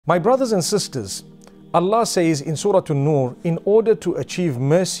My brothers and sisters, Allah says in Surah An-Nur, in order to achieve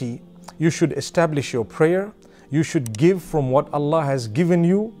mercy, you should establish your prayer, you should give from what Allah has given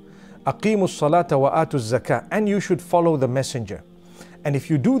you, أقيموا الصلاة وآتوا الزكاة, and you should follow the messenger. And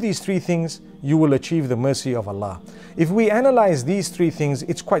if you do these three things, you will achieve the mercy of Allah. If we analyze these three things,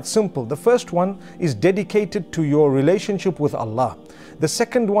 it's quite simple. The first one is dedicated to your relationship with Allah. The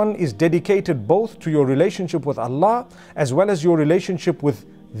second one is dedicated both to your relationship with Allah as well as your relationship with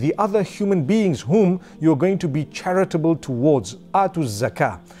the other human beings whom you're going to be charitable towards, atu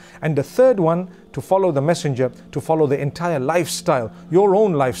zakah. And the third one, to follow the messenger, to follow the entire lifestyle, your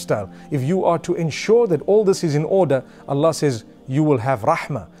own lifestyle. If you are to ensure that all this is in order, Allah says you will have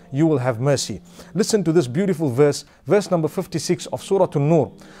rahmah, you will have mercy. Listen to this beautiful verse, verse number 56 of Surah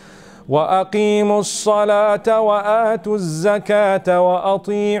An-Nur. وَأَقِيمُوا الصَّلَاةَ وَآتُوا الزَّكَاةَ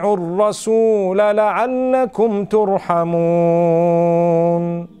وَأَطِيعُوا الرَّسُولَ لَعَلَّكُمْ تُرْحَمُونَ.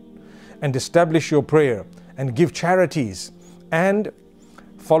 And establish your prayer and give charities and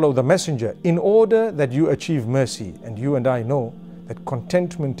follow the messenger in order that you achieve mercy. And you and I know that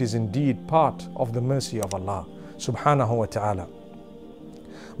contentment is indeed part of the mercy of Allah subhanahu wa ta'ala.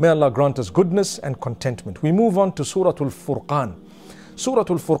 May Allah grant us goodness and contentment. We move on to Surah Al-Furqan. Surah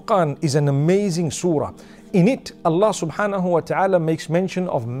Al-Furqan is an amazing surah. In it, Allah subhanahu wa ta'ala makes mention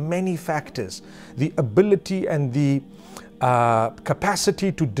of many factors. The ability and the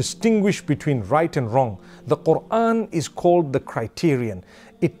capacity to distinguish between right and wrong. The Quran is called the criterion.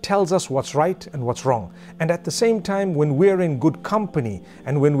 It tells us what's right and what's wrong. And at the same time, when we're in good company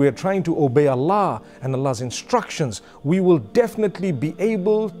and when we're trying to obey Allah and Allah's instructions, we will definitely be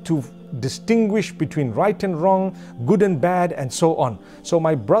able to distinguish between right and wrong, good and bad, and so on. So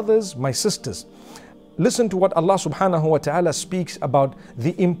my brothers, my sisters, listen to what Allah subhanahu wa ta'ala speaks about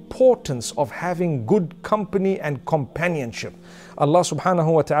the importance of having good company and companionship. Allah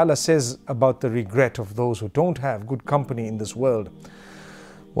subhanahu wa ta'ala says about the regret of those who don't have good company in this world.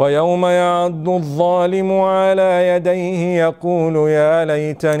 وَيَوْمَ يَعَضُّ الظَّالِمُ عَلَى يَدَيْهِ يَقُولُ يَا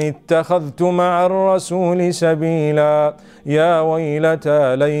لَيْتَنِي اتَّخَذْتُ مَعَ الرَّسُولِ سَبِيلًا يَا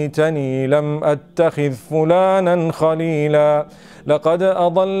وَيْلَتَى لَيْتَنِي لَمْ أَتَّخِذْ فُلَانًا خَلِيلًا لقد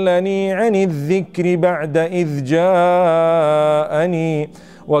أضلني عن الذكر بعد إذ جاءني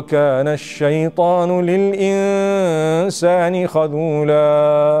وكان الشيطان للإنسان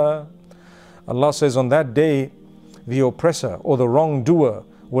خذولا. Allah says on that day, the oppressor or the wrongdoer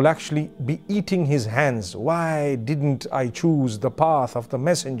will actually be eating his hands. Why didn't I choose the path of the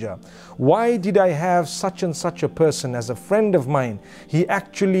messenger? Why did I have such and such a person as a friend of mine? He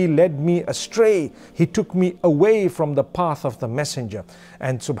actually led me astray. He took me away from the path of the messenger.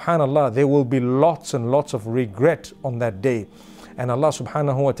 And subhanallah, there will be lots and lots of regret on that day. And Allah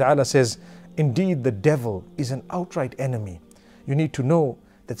subhanahu wa ta'ala says, indeed the devil is an outright enemy. You need to know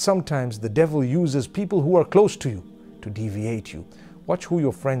that sometimes the devil uses people who are close to you to deviate you. Watch who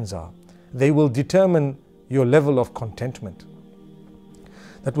your friends are. They will determine your level of contentment.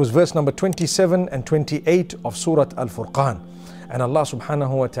 That was verse number 27 and 28 of Surah Al-Furqan. And Allah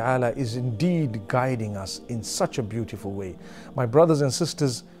subhanahu wa ta'ala is indeed guiding us in such a beautiful way. My brothers and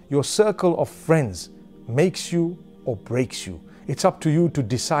sisters, your circle of friends makes you or breaks you. It's up to you to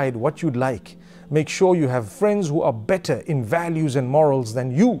decide what you'd like. Make sure you have friends who are better in values and morals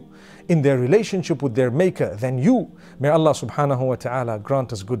than you, in their relationship with their maker than you. May Allah subhanahu wa ta'ala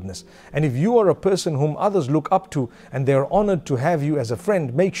grant us goodness. And if you are a person whom others look up to and they are honored to have you as a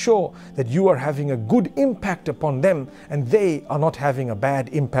friend, make sure that you are having a good impact upon them and they are not having a bad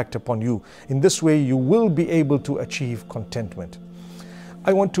impact upon you. In this way, you will be able to achieve contentment.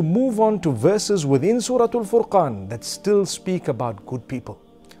 I want to move on to verses within Surah Al-Furqan that still speak about good people.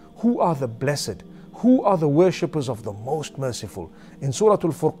 Who are the blessed? Who are the worshippers of the most merciful? In Surah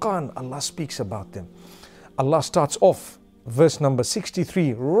Al-Furqan, Allah speaks about them. Allah starts off verse number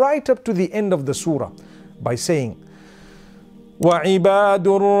 63 right up to the end of the surah by saying, وَعِبَادُ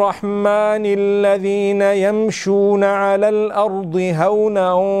الرَّحْمَنِ الَّذِينَ يَمْشُونَ عَلَى الْأَرْضِ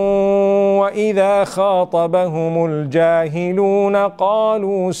هَوْنًا وَإِذَا خَاطَبَهُمُ الْجَاهِلُونَ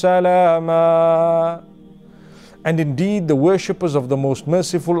قَالُوا سَلَامًا. And indeed, the worshippers of the most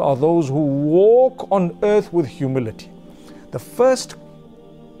merciful are those who walk on earth with humility. The first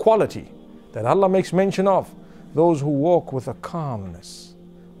quality that Allah makes mention of, those who walk with a calmness,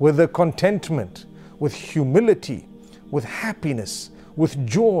 with a contentment, with humility, with happiness, with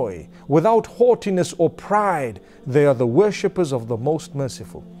joy, without haughtiness or pride, they are the worshippers of the most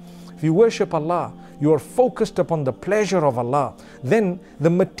merciful. If you worship Allah, you are focused upon the pleasure of Allah, then the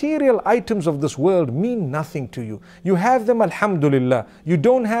material items of this world mean nothing to you. You have them, alhamdulillah. You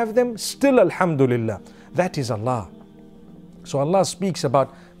don't have them, still alhamdulillah. That is Allah. So Allah speaks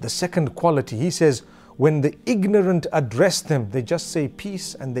about The second quality, he says, when the ignorant address them, they just say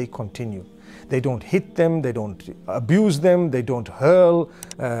peace and they continue. They don't hit them, they don't abuse them, they don't hurl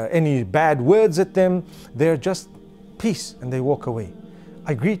any bad words at them. They're just peace and they walk away.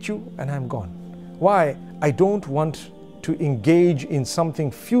 I greet you and I'm gone. Why? I don't want to engage in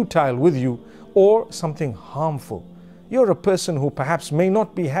something futile with you or something harmful. You're a person who perhaps may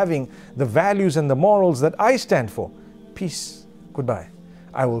not be having the values and the morals that I stand for. Peace, goodbye.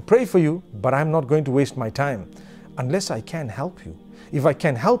 I will pray for you, but I'm not going to waste my time unless I can help you. If I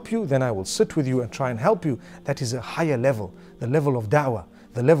can help you, then I will sit with you and try and help you. That is a higher level, the level of dawah,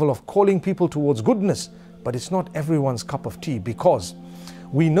 the level of calling people towards goodness. But it's not everyone's cup of tea, because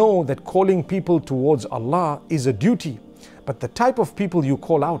we know that calling people towards Allah is a duty. But the type of people you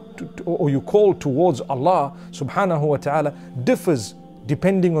call out to, or you call towards Allah subhanahu wa ta'ala differs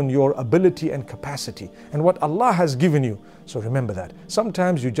depending on your ability and capacity and what Allah has given you. So remember that.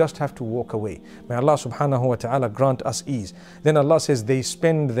 Sometimes you just have to walk away. May Allah subhanahu wa ta'ala grant us ease. Then Allah says they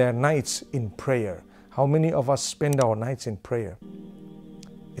spend their nights in prayer. How many of us spend our nights in prayer?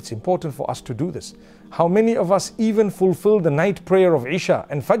 It's important for us to do this. How many of us even fulfill the night prayer of Isha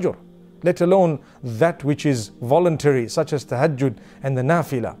and Fajr, let alone that which is voluntary, such as tahajjud and the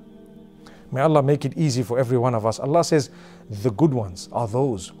nafila? May Allah make it easy for every one of us. Allah says, the good ones are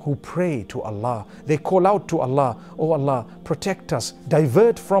those who pray to Allah. They call out to Allah, "Oh Allah, protect us,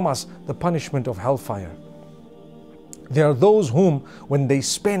 divert from us the punishment of hellfire." They are those whom, when they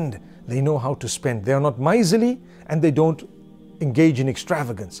spend, they know how to spend. They are not miserly and they don't engage in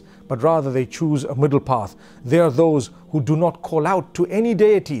extravagance, but rather they choose a middle path. They are those who do not call out to any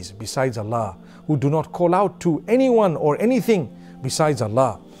deities besides Allah, who do not call out to anyone or anything besides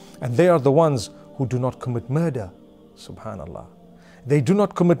Allah. And they are the ones who do not commit murder. Subhanallah. They do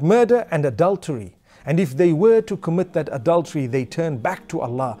not commit murder and adultery. And if they were to commit that adultery, they turn back to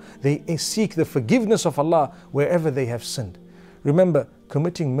Allah. They seek the forgiveness of Allah wherever they have sinned. Remember,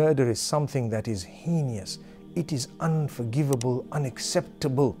 committing murder is something that is heinous. It is unforgivable,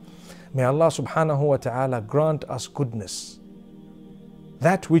 unacceptable. May Allah subhanahu wa ta'ala grant us goodness.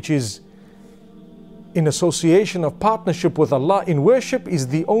 That which is in association of partnership with Allah in worship is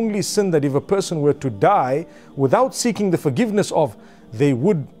the only sin that if a person were to die without seeking the forgiveness of, they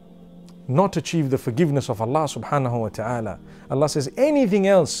would not achieve the forgiveness of Allah subhanahu wa ta'ala. Allah says, anything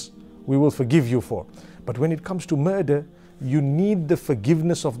else we will forgive you for. But when it comes to murder, you need the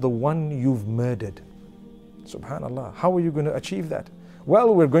forgiveness of the one you've murdered. Subhanallah. How are you going to achieve that?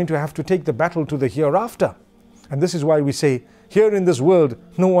 Well, we're going to have to take the battle to the hereafter. And this is why we say, here in this world,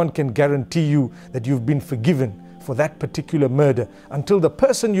 no one can guarantee you that you've been forgiven for that particular murder until the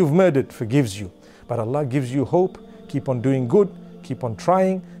person you've murdered forgives you. But Allah gives you hope. Keep on doing good. Keep on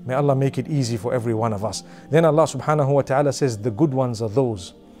trying. May Allah make it easy for every one of us. Then Allah subhanahu wa ta'ala says, the good ones are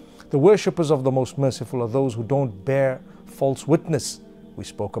those. The worshippers of the Most Merciful are those who don't bear false witness. We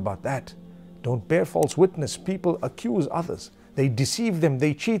spoke about that. Don't bear false witness. People accuse others. They deceive them.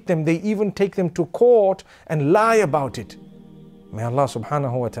 They cheat them. They even take them to court and lie about it. May Allah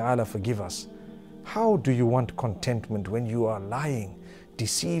subhanahu wa ta'ala forgive us. How do you want contentment when you are lying,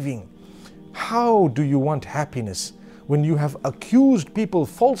 deceiving? How do you want happiness when you have accused people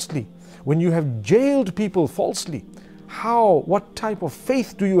falsely, when you have jailed people falsely? What type of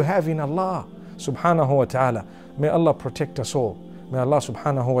faith do you have in Allah subhanahu wa ta'ala? May Allah protect us all. May Allah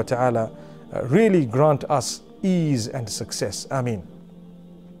subhanahu wa ta'ala really grant us ease and success. Ameen.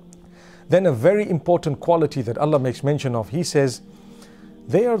 Then a very important quality that Allah makes mention of, He says,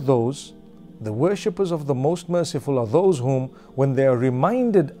 they are those, the worshippers of the Most Merciful are those whom, when they are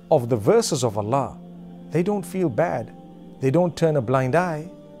reminded of the verses of Allah, they don't feel bad, they don't turn a blind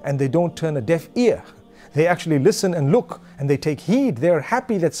eye, and they don't turn a deaf ear. They actually listen and look, and they take heed. They are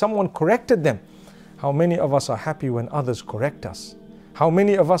happy that someone corrected them. How many of us are happy when others correct us? How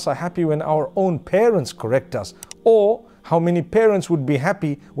many of us are happy when our own parents correct us? Or how many parents would be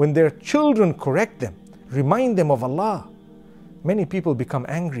happy when their children correct them, remind them of Allah? Many people become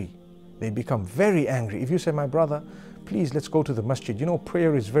angry. They become very angry. If you say, my brother, please let's go to the masjid. You know,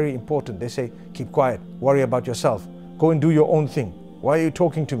 prayer is very important. They say, keep quiet, worry about yourself. Go and do your own thing. Why are you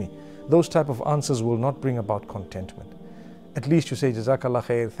talking to me? Those type of answers will not bring about contentment. At least you say, Jazakallah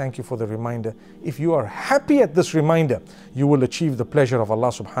khair, thank you for the reminder. If you are happy at this reminder, you will achieve the pleasure of Allah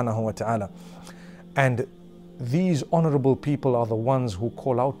subhanahu wa ta'ala. And these honorable people are the ones who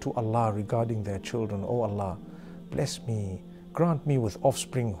call out to Allah regarding their children. Oh Allah, bless me, grant me with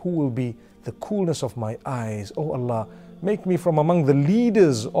offspring who will be the coolness of my eyes. Oh Allah, make me from among the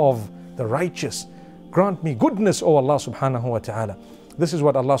leaders of the righteous. Grant me goodness, oh Allah subhanahu wa ta'ala. This is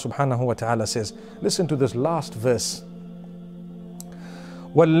what Allah subhanahu wa ta'ala says. Listen to this last verse.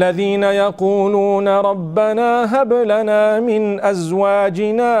 وَالَّذِينَ يَقُولُونَ رَبَّنَا هَبْ لَنَا مِنْ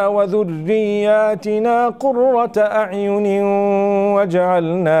أَزْوَاجِنَا وَذُرِّيَّاتِنَا قُرَّةَ أَعْيُنٍ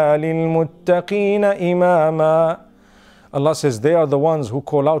وَاجْعَلْنَا لِلْمُتَّقِينَ إِمَامًا. Allah says they are the ones who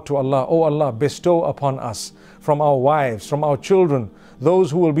call out to Allah, "Oh Allah, bestow upon us from our wives, from our children,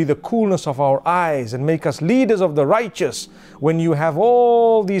 those who will be the coolness of our eyes and make us leaders of the righteous." When you have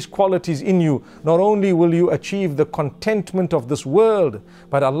all these qualities in you, not only will you achieve the contentment of this world,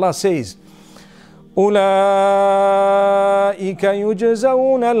 but Allah says, أُولَٰئِكَ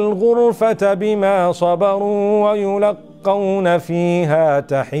يُجْزَوْنَ الْغُرْفَةَ بِمَا صَبَرُوا وَيُلَقَّوْنَ فِيهَا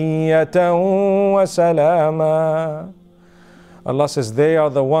تَحِيَّةً وَسَلَامًا. Allah says they are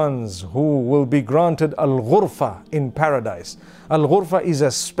the ones who will be granted al-ghurfa in paradise. Al-ghurfa is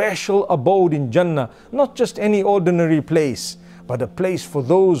a special abode in Jannah, not just any ordinary place, but a place for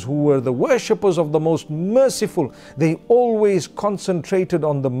those who were the worshippers of the most merciful. They always concentrated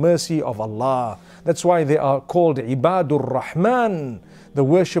on the mercy of Allah. That's why they are called Ibadur Rahman, the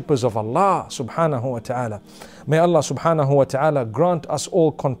worshippers of Allah subhanahu wa ta'ala. May Allah subhanahu wa ta'ala grant us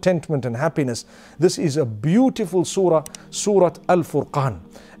all contentment and happiness. This is a beautiful surah, Surah Al-Furqan.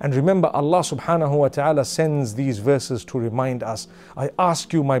 And remember, Allah subhanahu wa ta'ala sends these verses to remind us. I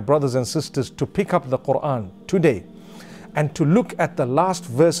ask you, my brothers and sisters, to pick up the Quran today and to look at the last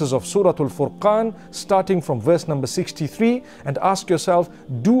verses of Surah Al-Furqan, starting from verse number 63, and ask yourself,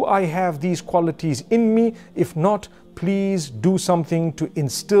 do I have these qualities in me? If not, please do something to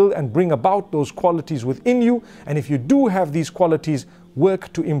instill and bring about those qualities within you. And if you do have these qualities,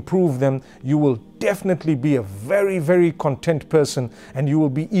 work to improve them. You will definitely be a very, very content person, and you will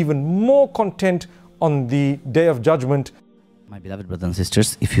be even more content on the Day of Judgment. My beloved brothers and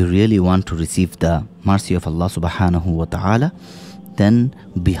sisters, if you really want to receive the mercy of Allah subhanahu wa ta'ala, then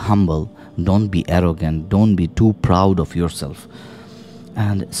be humble, don't be arrogant, don't be too proud of yourself,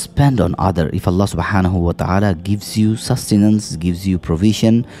 and spend on other. If Allah subhanahu wa ta'ala gives you sustenance, gives you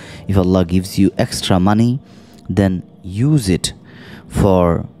provision, if Allah gives you extra money, then use it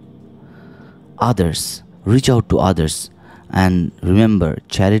for others, reach out to others. And remember,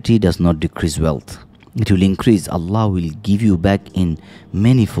 charity does not decrease wealth, it will increase. Allah will give you back in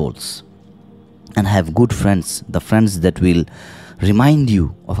many folds. And have good friends, the friends that will remind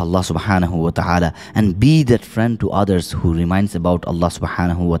you of Allah subhanahu wa ta'ala, and be that friend to others who reminds about Allah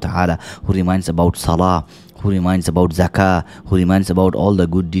subhanahu wa ta'ala, who reminds about salah, who reminds about zakah, who reminds about all the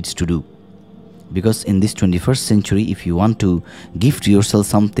good deeds to do. Because in this 21st century, if you want to gift yourself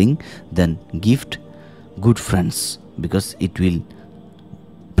something, then gift good friends, because it will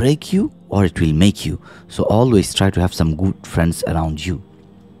break you or it will make you. So always try to have some good friends around you.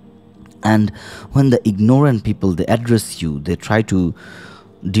 And when the ignorant people, they address you, they try to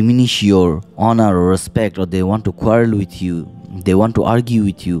diminish your honor or respect, or they want to quarrel with you, they want to argue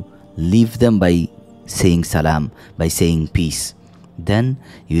with you, leave them by saying salam, by saying peace. Then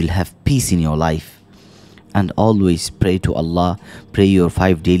you will have peace in your life. And always pray to Allah, pray your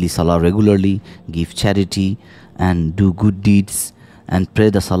 5 daily salah regularly, give charity and do good deeds, and pray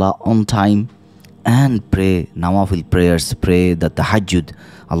the salah on time, and pray nawafil prayers, pray the tahajjud.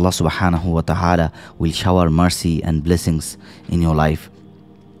 Allah subhanahu wa ta'ala will shower mercy and blessings in your life.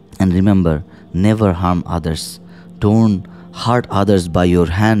 And remember, never harm others. Don't hurt others by your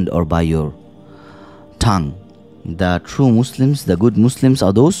hand or by your tongue. The true Muslims, the good Muslims,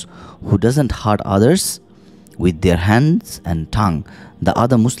 are those who doesn't hurt others with their hands and tongue. The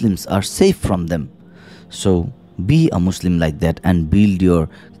other Muslims are safe from them. So be a Muslim like that and build your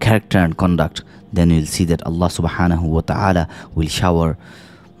character and conduct. Then you'll see that Allah subhanahu wa ta'ala will shower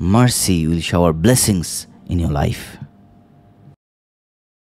mercy, will shower blessings in your life.